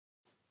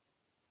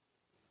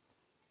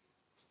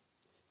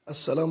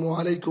আসসালামু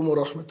আলাইকুম ওয়া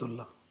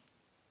রাহমাতুল্লাহ।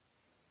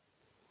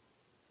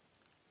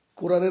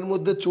 কোরআনের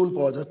মধ্যে চুল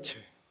পাওয়া যাচ্ছে,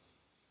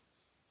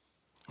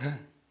 হ্যাঁ,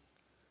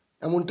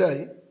 এমনটাই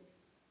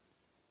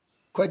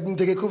কয়েকদিন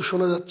থেকে খুব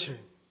শোনা যাচ্ছে।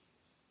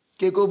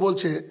 কেউ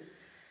বলছে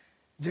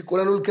যে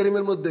কোরআনুল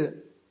কারীমের মধ্যে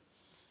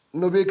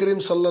নবী করিম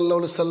সাল্লাল্লাহু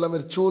আলাইহি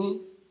সাল্লামের চুল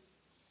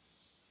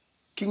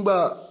কিংবা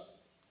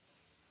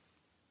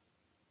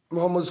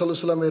মুহাম্মদ সাল্লাল্লাহু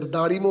আলাইহি সাল্লামের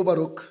দাড়ি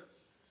মোবারক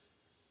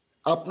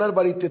আপনার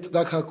বাড়িতে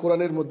রাখা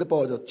কোরআনের মধ্যে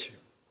পাওয়া যাচ্ছে।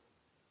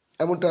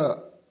 এমনটা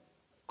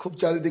খুব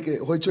চারিদিকে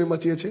হইচই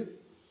মাচিয়েছে।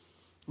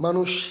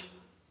 মানুষ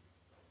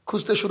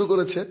খুঁজতে শুরু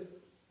করেছে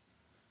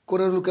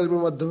কোরআনুল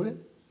কারীমের মাধ্যমে,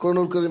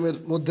 কোরআনুল কারীমের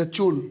মধ্যে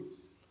চুল।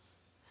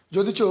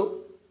 যদিচ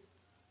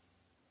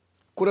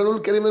কোরআনুল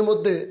কারীমের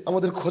মধ্যে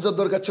আমাদের খোঁজার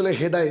দরকার ছিল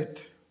হেদায়েত।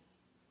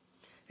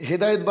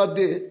 হেদায়েত বাদ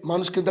দিয়ে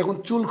মানুষ কিন্তু এখন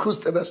চুল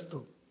খুঁজতে ব্যস্ত।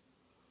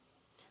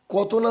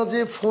 কত না যে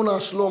ফোন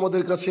আসলো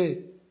আমাদের কাছে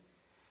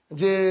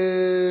যে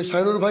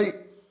শাহিনুর ভাই,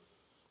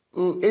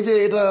 এই যে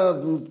এটা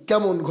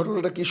কেমন,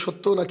 ঘটনাটা কি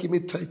সত্য নাকি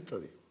মিথ্যা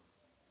ইত্যাদি।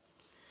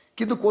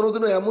 কিন্তু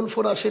কোনোদিনও এমন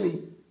ফোন আসেনি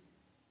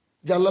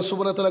যে আল্লাহ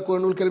সুবহানাহু ওয়া তাআলা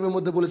কোরআনুল কারীমের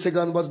মধ্যে বলেছে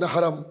গান বাজনা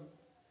হারাম,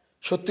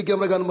 সত্যি কি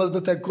আমরা গান বাজনা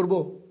ত্যাগ করব?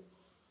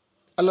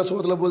 আল্লাহ সুবহানাহু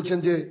ওয়া তাআলা বলছেন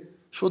যে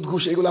সুদ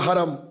ঘুষ এগুলো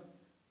হারাম,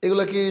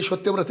 এগুলা কি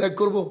সত্যি আমরা ত্যাগ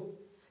করব?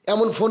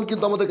 এমন ফোন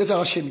কিন্তু আমাদের কাছে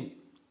আসেনি।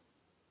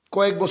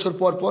 কয়েক বছর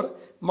পর পর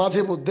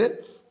মাঝে মধ্যে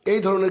এই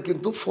ধরনের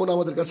কিন্তু ফোন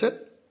আমাদের কাছে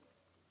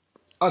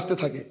আসতে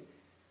থাকে।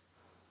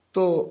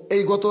 তো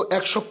এই গত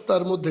এক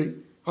সপ্তাহের মধ্যেই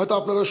হয়তো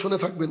আপনারা শুনে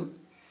থাকবেন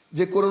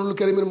যে কোরআনুল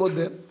কারীমের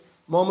মধ্যে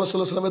মুহাম্মদ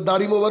সাল্লাল্লাহু আলাইহি সাল্লামের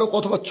দাড়ি মোবারক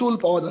অথবা চুল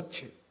পাওয়া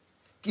যাচ্ছে।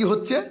 কি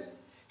হচ্ছে,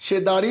 সে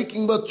দাড়ি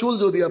কিংবা চুল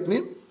যদি আপনি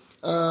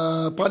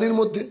পানির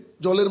মধ্যে,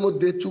 জলের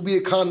মধ্যে চুবিয়ে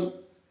খান,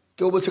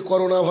 কেউ বলছে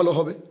করোনা ভালো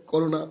হবে,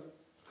 করোনা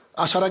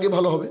আসার আগে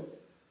ভালো হবে,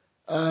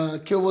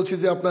 কেউ বলছে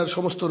যে আপনার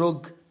সমস্ত রোগ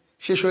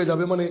শেষ হয়ে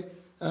যাবে, মানে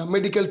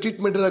মেডিকেল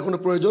ট্রিটমেন্টের আর কোনো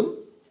প্রয়োজন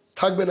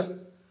থাকবে না,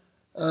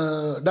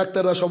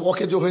 ডাক্তাররা সব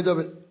অকেজো হয়ে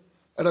যাবে,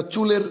 একটা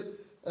চুলের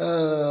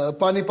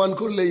পানি পান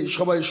করলেই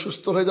সবাই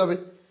সুস্থ হয়ে যাবে।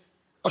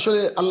 আসলে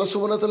আল্লাহ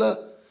সুবহানাহু ওয়া তাআলা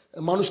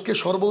মানুষকে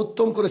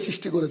সর্বোত্তম করে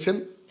সৃষ্টি করেছেন,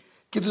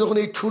 কিন্তু যখন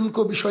এই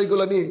ঠুনকো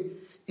বিষয়গুলো নিয়ে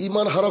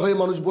ঈমান হারা হয়ে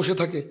মানুষ বসে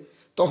থাকে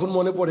তখন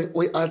মনে পড়ে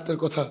ওই আয়াতটার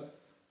কথা।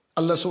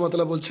 আল্লাহ সুবহানাহু ওয়া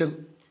তাআলা বলছেন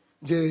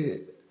যে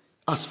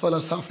আসফালা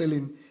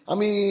সাফেলিন,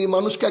 আমি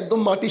মানুষকে একদম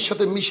মাটির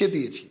সাথে মিশে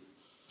দিয়েছি।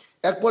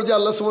 এক পর্যায়ে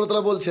আল্লাহ সুবহানাহু ওয়া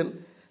তাআলা বলছেন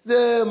যে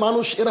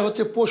মানুষ এরা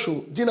হচ্ছে পশু।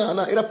 জি না,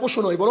 না, এরা পশু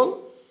নয়, বরং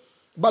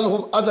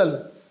বালহুম আদাল,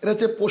 এরা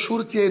হচ্ছে পশুর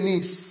চেয়ে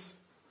নিস।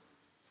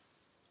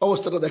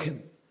 অবস্থাটা দেখেন।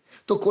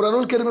 তো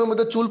কোরআনুল কারীমের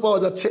মধ্যে চুল পাওয়া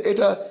যাচ্ছে,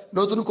 এটা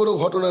নতুন কোনো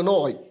ঘটনা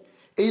নয়।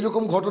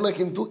 এইরকম ঘটনা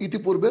কিন্তু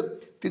ইতিপূর্বে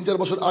 3-4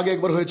 বছর আগে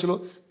একবার হয়েছিল,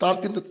 তার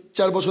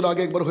 3-4 বছর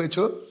আগে একবার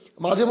হয়েছিল।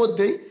 মাঝে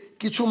মধ্যেই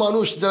কিছু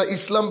মানুষ যারা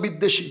ইসলাম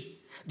বিদ্বেষী,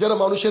 যারা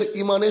মানুষের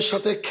ইমানের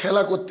সাথে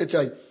খেলা করতে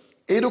চায়,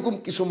 এইরকম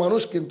কিছু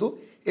মানুষ কিন্তু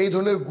এই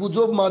ধরনের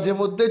গুজব মাঝে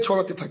মধ্যে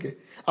ছড়াতে থাকে।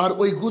 আর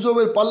ওই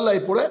গুজবের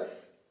পাল্লায় পড়ে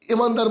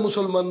ইমানদার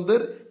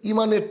মুসলমানদের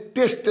ইমানের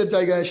টেস্টের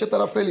জায়গায় এসে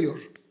তারা ফেলিওর,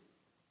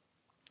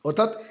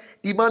 অর্থাৎ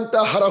ইমানটা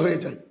হারা হয়ে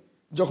যায়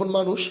যখন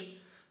মানুষ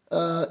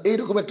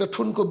এইরকম একটা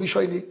ঠুনকো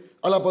বিষয় নিয়ে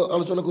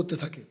আলোচনা করতে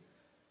থাকে।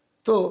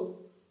 তো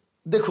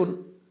দেখুন,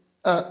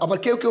 আবার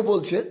কেউ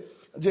বলছে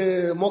যে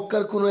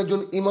মক্কার কোনো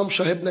একজন ইমাম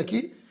সাহেব নাকি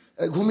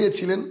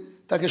ঘুমিয়েছিলেন,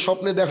 তাকে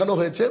স্বপ্নে দেখানো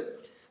হয়েছে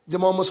যে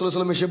মুহাম্মদ সাল্লাল্লাহু আলাইহি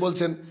সাল্লাম এসে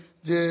বলছেন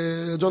যে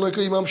জনৈক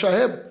ইমাম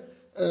সাহেব,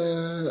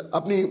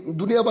 আপনি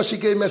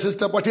দুনিয়াবাসীকে এই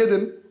মেসেজটা পাঠিয়ে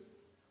দেন।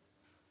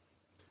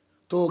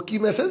 তো কি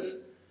মেসেজ?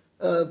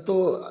 তো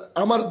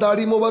আমার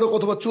দাড়ি মোবারক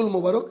অথবা চুল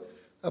মোবারক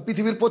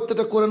পৃথিবীর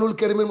প্রত্যেকটা কোরআনুল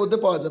কারীমের মধ্যে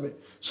পাওয়া যাবে।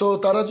 সো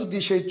তারা যদি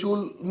সেই চুল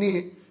নিয়ে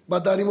বা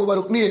দাড়ি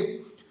মোবারক নিয়ে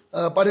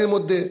পানির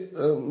মধ্যে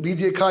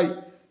ভিজিয়ে খায়,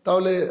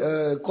 তাহলে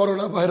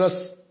করোনা ভাইরাস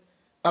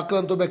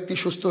আক্রান্ত ব্যক্তি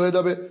সুস্থ হয়ে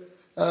যাবে,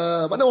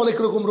 মানে অনেক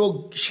রকম রোগ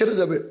সেরে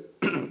যাবে।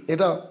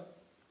 এটা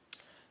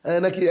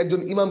নাকি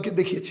একজন ইমামকে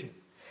দেখিয়েছে।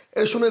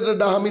 এটা শুনে এটা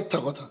ডাহা মিথ্যা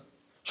কথা,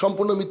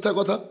 সম্পূর্ণ মিথ্যা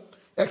কথা।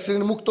 এক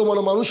শ্রেণীর মুক্ত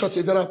মনা মানুষ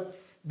আছে যারা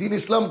দিন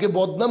ইসলামকে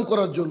বদনাম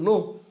করার জন্য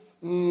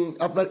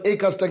আপনার এই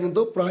কাজটা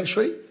কিন্তু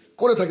প্রায়শই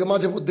করে থাকে।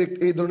 মাঝে মধ্যে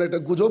এই ধরনের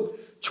একটা গুজব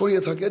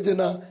ছড়িয়ে থাকে যে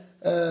না,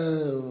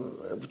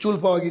 চুল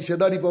পাওয়া গেছে,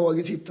 দাড়ি পাওয়া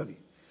গেছে ইত্যাদি।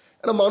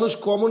 একটা মানুষ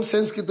কমন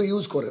সেন্স কিন্তু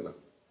ইউজ করে না।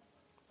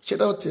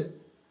 সেটা হচ্ছে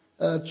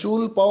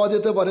চুল পাওয়া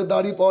যেতে পারে,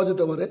 দাড়ি পাওয়া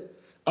যেতে পারে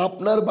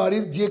আপনার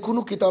বাড়ির যে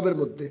কোনো কিতাবের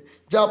মধ্যে,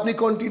 যা আপনি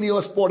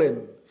কন্টিনিউয়াস পড়েন।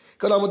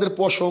 কারণ আমাদের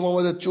পশম,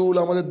 আমাদের চুল,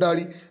 আমাদের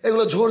দাড়ি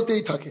এগুলো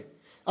ঝরতেই থাকে।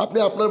 আপনি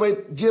আপনার বাড়ির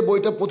যে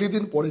বইটা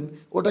প্রতিদিন পড়েন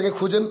ওটাকে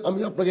খুঁজেন, আমি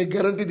আপনাকে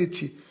গ্যারান্টি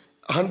দিচ্ছি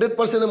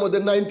 100%-এর মধ্যে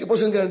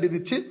 90% গ্যারান্টি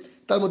দিচ্ছি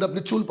তার মধ্যে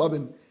আপনি চুল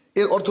পাবেন।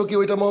 এর অর্থ কি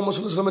ওইটা মুহাম্মদ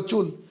সাল্লাল্লাহু আলাইহি সাল্লামের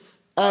চুল?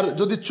 আর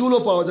যদি চুলও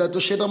পাওয়া যায় তো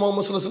সেটা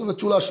মুহাম্মদ সাল্লাল্লাহু আলাইহি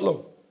সাল্লামের চুল আসলো?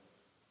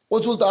 ও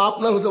চুল তো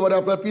আপনার হতে পারে,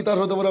 আপনার পিতার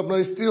হতে পারে, আপনার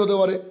স্ত্রীর হতে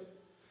পারে,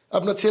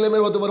 আপনার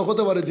ছেলেমেয়ের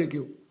হতে পারে যে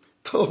কেউ।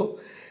 তো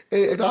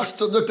এটা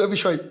আশ্চর্য একটা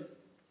বিষয়।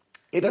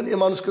 এটা নিয়ে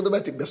মানুষ কিন্তু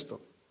ব্যতিব্যস্ত।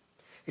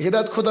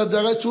 হেদায়েত খোঁজার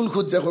জায়গায় চুল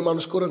খুঁজছে এখন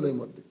মানুষ কোরআনের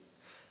মধ্যে।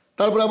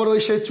 তারপরে আবার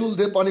ওই সেই চুল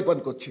দিয়ে পানি পান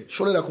করছে।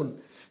 শুনে রাখুন,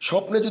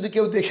 স্বপ্নে যদি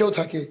কেউ দেখেও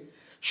থাকে,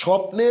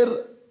 স্বপ্নের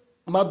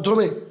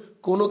মাধ্যমে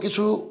কোনো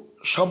কিছু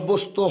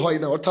সাব্যস্ত হয়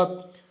না। অর্থাৎ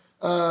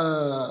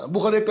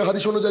বুখারী একটা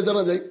হাদিস অনুযায়ী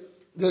জানা যায়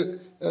যে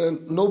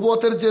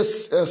নবুয়তের যে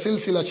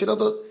সিলসিলা সেটা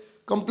তো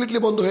কমপ্লিটলি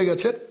বন্ধ হয়ে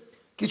গেছে।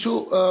 কিছু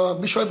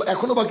বিষয়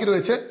এখনো বাকি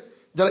রয়েছে।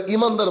 যারা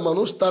ইমানদার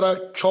মানুষ তারা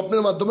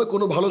স্বপ্নের মাধ্যমে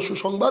কোনো ভালো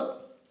সুসংবাদ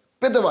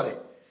পেতে পারে,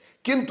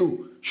 কিন্তু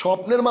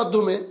স্বপ্নের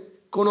মাধ্যমে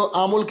কোনো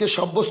আমলকে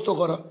সাব্যস্ত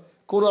করা,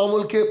 কোনো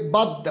আমলকে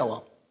বাদ দেওয়া,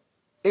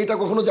 এইটা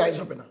কখনো জায়েজ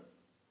হবে না।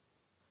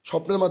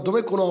 স্বপ্নের মাধ্যমে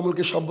কোনো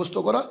আমলকে সাব্যস্ত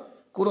করা,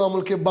 কোনো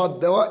আমলকে বাদ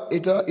দেওয়া,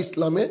 এটা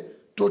ইসলামে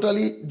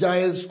টোটালি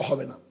জায়েজ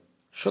হবে না।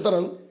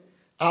 সুতরাং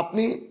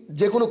আপনি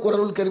যে কোনো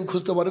কোরআনুল কারীম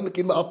খুঁজতে পারেন,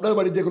 কিংবা আপনার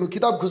বাড়ির যে কোনো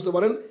কিতাব খুঁজতে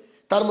পারেন,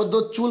 তার মধ্যে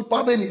চুল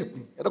পাবেনই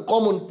আপনি। এটা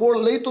কমন,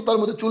 পড়লেই তো তার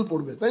মধ্যে চুল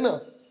পড়বে, তাই না?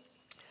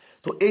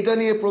 তো এইটা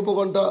নিয়ে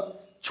প্রোপাগান্ডা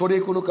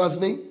ছড়িয়ে কোনো কাজ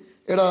নেই।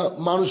 এটা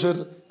মানুষের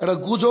একটা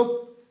গুজব,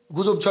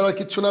 গুজব ছাড়া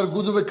কিচ্ছু না। আর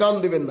গুজবে কান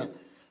দেবেন না।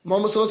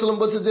 মোহাম্মদ সাল্লাল্লাহু আলাইহি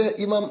ওয়াসাল্লাম বলছে যে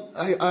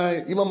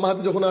ইমাম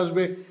মাহদী যখন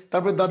আসবে,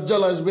 তারপরে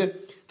দাজ্জাল আসবে।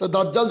 তো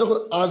দাজ্জাল যখন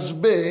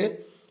আসবে,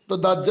 তো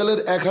দাজ্জালের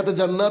এক হাতে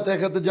জান্নাত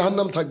এক হাতে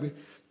জাহান্নাম থাকবে।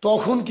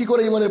 তখন কি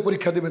করে ইমানের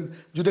পরীক্ষা দিবেন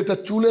যদি একটা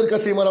চুলের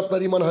কাছে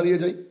আপনার ইমান হারিয়ে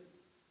যায়?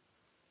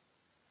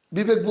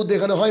 বিবেক বুদ্ধি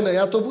এখানে হয় না।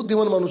 এত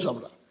বুদ্ধিমান মানুষ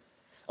আমরা,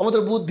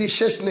 আমাদের বুদ্ধি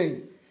শেষ নেই।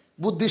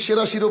 বুদ্ধি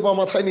সেরা শিরোপা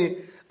মাথায় নিয়ে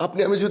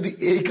আমি যদি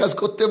এই কাজ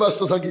করতে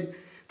ব্যস্ত থাকি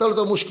তাহলে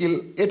তো মুশকিল।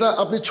 এটা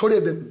আপনি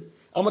ছড়িয়ে দেন,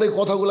 আমার এই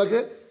কথাগুলোকে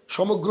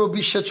সমগ্র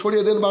বিশ্বে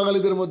ছড়িয়ে দেন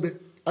বাঙালিদের মধ্যে।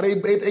 আর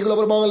এইগুলো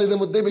আবার বাঙালিদের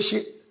মধ্যে বেশি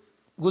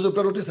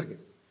গুজবটা উঠে থাকে।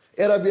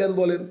 এরাবিয়ান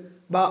বলেন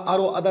বা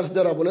আরও আদার্স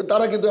যারা বলেন,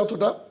 তারা কিন্তু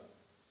এতটা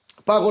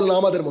পাগল না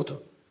আমাদের মতো।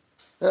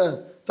 হ্যাঁ,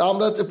 তা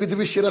আমরা হচ্ছে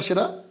পৃথিবীর সেরা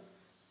সেরা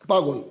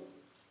পাগল।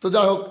 তো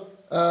যাই হোক,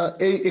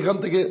 এখান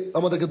থেকে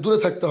আমাদেরকে দূরে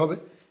থাকতে হবে।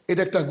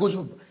 এটা একটা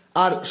গুজব।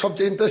 আর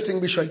সবচেয়ে ইন্টারেস্টিং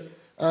বিষয়,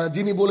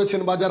 যিনি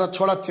বলেছেন বা যারা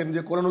ছড়াচ্ছেন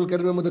যে কোরআনুল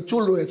কারীমের মধ্যে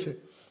চুল রয়েছে।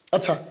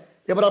 আচ্ছা,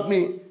 এবার আপনি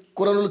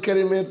কোরআনুল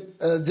কারীমের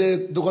যে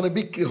দোকানে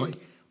বিক্রি হয়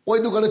ওই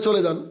দোকানে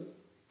চলে যান,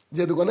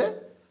 যে দোকানে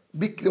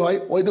বিক্রি হয়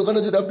ওই দোকানে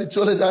যদি আপনি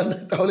চলে যান,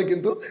 তাহলে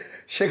কিন্তু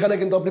সেখানে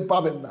কিন্তু আপনি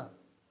পাবেন না,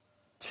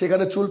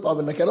 সেখানে চুল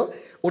পাবেন না। কেন?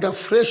 ওটা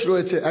ফ্রেশ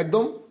রয়েছে,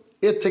 একদম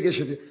এর থেকে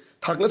এসেছে।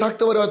 থাকলে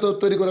থাকতে পারে, হয়তো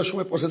তৈরি করার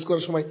সময়, প্রসেস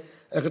করার সময়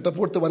একটা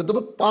পড়তে পারে,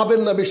 তবে পাবেন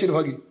না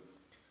বেশিরভাগই।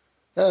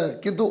 হ্যাঁ,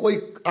 কিন্তু ওই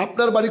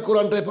আপনার বাড়ি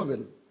কোরআনটাই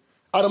পাবেন।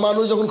 আর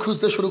মানুষ যখন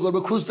খুঁজতে শুরু করবে,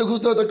 খুঁজতে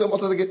খুঁজতে হয়তো একটা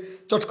মাথা থেকে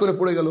চট করে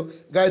পড়ে গেল,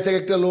 গায়ে থেকে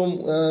একটা লোম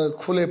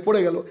খুলে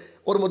পড়ে গেল,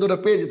 ওর মধ্যে ওটা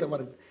পেয়ে যেতে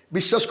পারেন।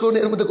 বিশ্বাস করুন,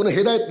 এর মধ্যে কোনো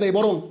হেদায়েত নেই।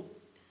 বরং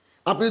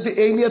আপনি যদি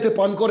এই নিয়াতে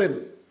পান করেন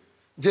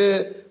যে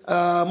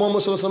মুহাম্মদ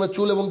সাল্লাল্লাহু আলাইহি ওয়াসাল্লামের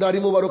চুল এবং দাড়ি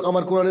মোবারক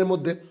আমার কোরআনের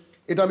মধ্যে,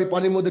 এটা আমি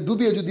পানির মধ্যে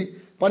ডুবিয়ে যদি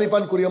পানি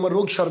পান করি আমার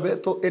রোগ সারবে,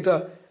 তো এটা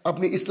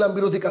আপনি ইসলাম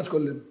বিরোধী কাজ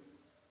করলেন।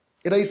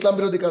 এটা ইসলাম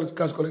বিরোধী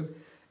কাজ করেন।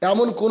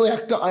 এমন কোনো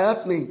একটা আয়াত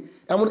নেই,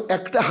 এমন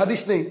একটা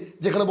হাদিস নেই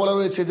যেখানে বলা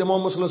রয়েছে যে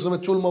মুহাম্মদ সাল্লাল্লাহু আলাইহি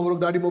ওয়াসাল্লামের চুল মোবারক,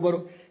 দাড়ি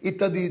মোবারক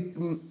ইত্যাদি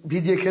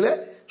ভিজিয়ে খেলে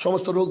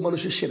সমস্ত রোগ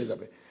মানুষের সেরে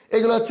যাবে।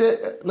 এগুলো হচ্ছে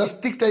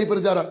নাস্তিক টাইপের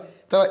যারা,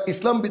 তারা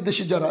ইসলাম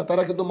বিদ্বেষী যারা,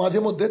 তারা কিন্তু মাঝে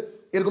মধ্যে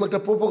এরকম একটা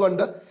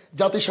প্রোপাগান্ডা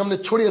জাতির সামনে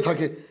ছড়িয়ে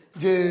থাকে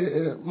যে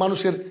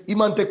মানুষের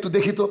ইমানটা একটু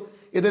দেখি তো।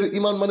 এদের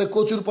ইমান মানে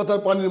কচুর পাতার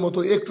পানির মতো,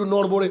 একটু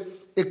নড়বড়ে,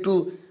 একটু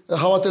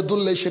হাওয়াতে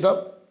দুললেই সেটা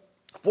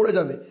পড়ে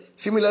যাবে।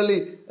 সিমিলারলি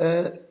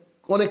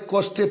অনেক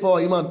কষ্টে পাওয়া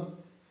ইমান,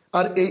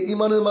 আর এই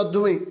ইমানের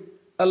মাধ্যমেই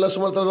আল্লাহ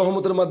সুবহানাহু ওয়া তাআলার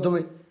রহমতের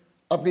মাধ্যমে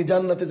আপনি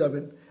জান্নাতে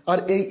যাবেন। আর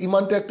এই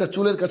ইমানটা একটা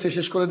চুলের কাছে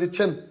শেষ করে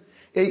দিচ্ছেন,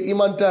 এই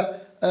ইমানটা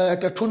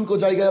একটা ঠুনকো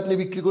জায়গায় আপনি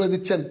বিক্রি করে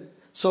দিচ্ছেন।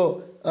 সো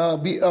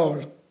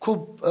খুব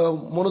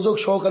মনোযোগ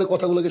সহকারে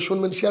কথাগুলোকে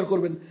শুনবেন, শেয়ার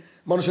করবেন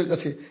মানুষের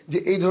কাছে, যে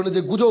এই ধরনের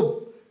যে গুজব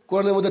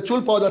কোরআনের মধ্যে চুল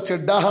পাওয়া যাচ্ছে,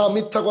 ডাহা,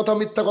 মিথ্যা কথা,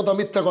 মিথ্যা কথা,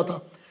 মিথ্যা কথা।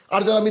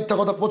 আর যারা মিথ্যা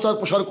কথা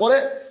প্রচার করে,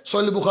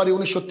 সহিহ বুখারী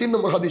 1903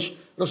 নম্বর হাদিস,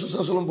 রাসূল সাল্লাল্লাহু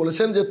আলাইহি ওয়াসাল্লাম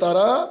বলেছেন যে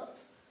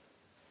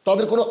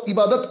তাদের কোনো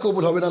ইবাদত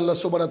কবুল হবে না আল্লাহ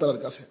সুবহানাহু ওয়া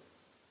তাআলার কাছে।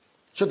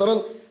 সুতরাং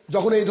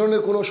যখন এই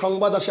ধরনের কোনো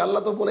সংবাদ আসে,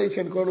 আল্লাহ তো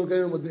বলেইছেন কোরআনুল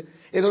কারীমের মধ্যে,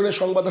 এই ধরনের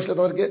সংবাদ আসলে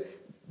তাদেরকে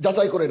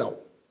যাচাই করে নাও।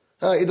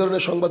 হ্যাঁ, এই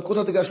ধরনের সংবাদ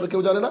কোথা থেকে আসলে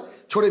কেউ জানে না,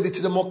 ছড়িয়ে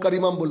দিচ্ছে যে মক্কার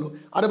ইমাম বললো।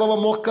 আরে বাবা,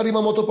 মক্কার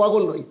ইমাম অত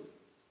পাগল নয়,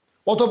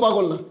 অত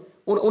পাগল না।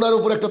 ওনার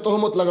উপর একটা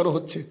তহমত লাগানো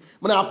হচ্ছে,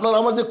 মানে আপনার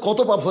আমার যে কত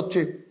পাপ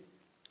হচ্ছে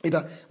এটা।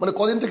 মানে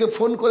কদিন থেকে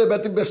ফোন করে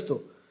ব্যতিব্যস্ত,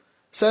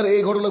 স্যার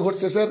এই ঘটনা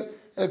ঘটছে, স্যার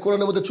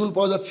কোরআনের মধ্যে চুল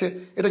পাওয়া যাচ্ছে,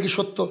 এটা কি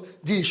সত্য?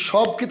 জি,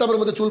 সব কিতাবের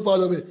মধ্যে চুল পাওয়া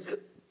যাবে।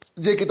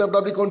 যে কিতাবটা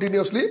আপনি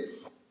কন্টিনিউয়াসলি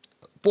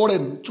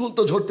পড়েন, চুল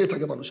তো ঝরতেই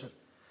থাকে মানুষের।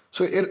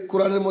 সো এর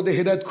কোরআনের মধ্যে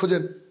হেদায়েত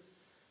খোঁজেন,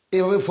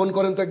 এইভাবে ফোন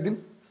করেন তো একদিন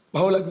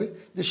ভালো লাগবে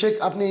যে শেখ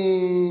আপনি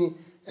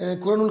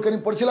কোরআনুল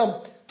কারীম পড়ছিলাম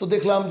তো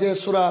দেখলাম যে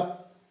সূরা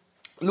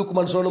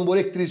লুকমান সূরা নম্বর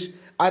 31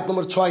 আয়াত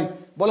নম্বর 6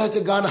 বলা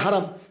হয়েছে গান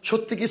হারাম।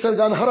 সত্যি কি স্যার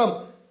গান হারাম?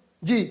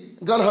 জি,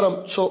 গান হারাম।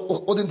 সো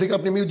ওদিন থেকে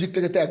আপনি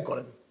মিউজিকটাকে ত্যাগ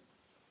করেন।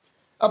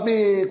 আপনি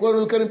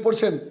কোরআনুল কারীম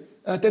পড়ছেন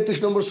 33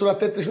 নম্বর সূরা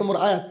 33 নম্বর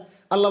আয়াত,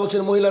 আল্লাহ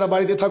বলছেন মহিলারা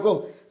বাড়িতে থাকো,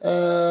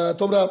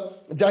 তোমরা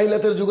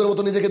জাহিলাতের যুগের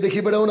মতো নিজেকে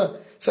দেখিয়ে বেড়াও না।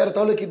 স্যার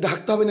তাহলে কি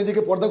ঢাকতে হবে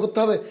নিজেকে, পর্দা করতে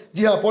হবে?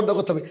 জি হ্যাঁ, পর্দা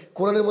করতে হবে।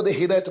 কোরআনের মধ্যে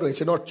হেদায়েত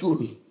রয়েছে, নট চুল।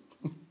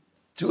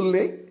 চুল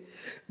নেই,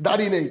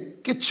 দাড়ি নেই,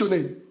 কিচ্ছু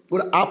নেই।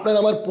 ওরা আপনার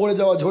আমার পড়ে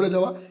যাওয়া, ঝরে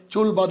যাওয়া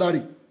চুল বা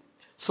দাড়ি।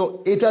 সো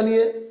এটা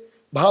নিয়ে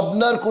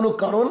ভাবনার কোনো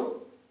কারণ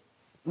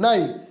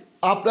নাই।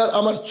 আপনার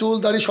আমার চুল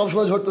দাড়ি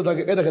সবসময় ঝরতে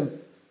থাকে। এ দেখেন,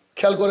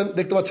 খেয়াল করেন,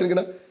 দেখতে পাচ্ছেন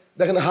কিনা,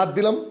 দেখেন হাত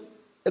দিলাম,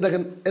 এ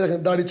দেখেন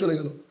দাড়ি চলে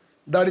গেল,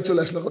 দাড়ি চলে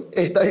আসলো। এখন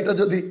এই দাড়িটা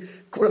যদি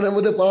কোরআনের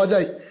মধ্যে পাওয়া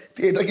যায়, তো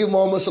এটা কি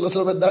মুহাম্মদ সাল্লাল্লাহু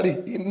আলাইহি ওয়াসাল্লামের দাড়ি?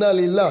 ইন্না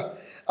লিল্লাহ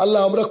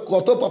আল্লাহ আমরা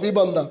কত পাপী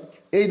বান্দা,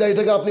 এই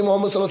দাড়িটাকে আপনি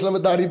মোহাম্মদ সাল্লাল্লাহু আলাইহি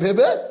ওয়াসাল্লামের দাড়ি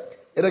ভেবে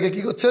এটাকে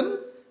কি করছেন,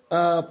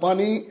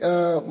 পানি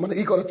মানে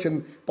করাচ্ছেন,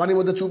 পানির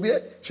মধ্যে চুবিয়ে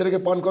সেটাকে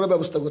পান করার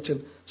ব্যবস্থা করছেন।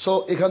 সো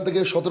এখান থেকে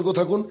সতর্ক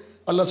থাকুন।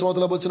 আল্লাহ সুবহানাহু ওয়া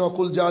তাআলা বলছেন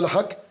অকুল জাল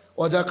হক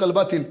ওয়াজাকাল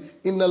বাতিল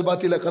ইন্নাল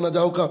বাতিলা কানা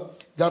জাহুকা।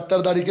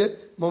 যাত্রার দাড়িকে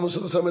মোহাম্মদ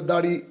সাল্লাল্লাহু আলাইহি ওয়াসাল্লামের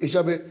দাড়ি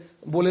হিসাবে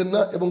বলেন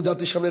না এবং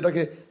জাতির সামনে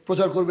এটাকে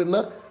প্রচার করবেন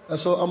না।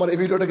 সো আমার এই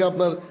ভিডিওটাকে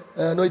আপনার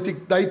নৈতিক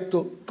দায়িত্ব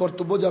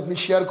কর্তব্য যে আপনি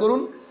শেয়ার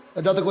করুন,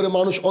 যাতে করে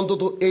মানুষ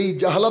অন্তত এই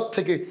জাহালাত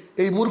থেকে,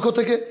 এই মূর্খ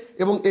থেকে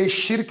এবং এই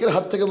শিরকের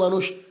হাত থেকে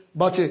মানুষ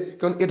বাঁচে,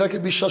 কারণ এটাকে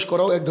বিশ্বাস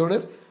করাও এক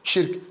ধরনের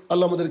শিরক।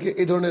 আল্লাহ আমাদেরকে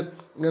এই ধরনের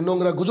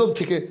নোংরা গুজব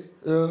থেকে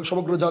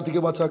সমগ্র জাতিকে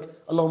বাঁচাক।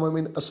 আল্লাহুম্মা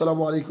আমিন।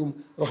 আসসালামু আলাইকুম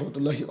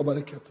রহমতুল্লাহি ওয়া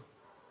বারাকাতুহু।